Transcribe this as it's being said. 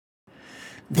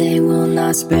They will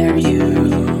not spare you.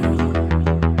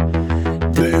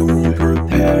 They will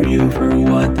prepare you for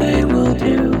what they will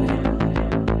do.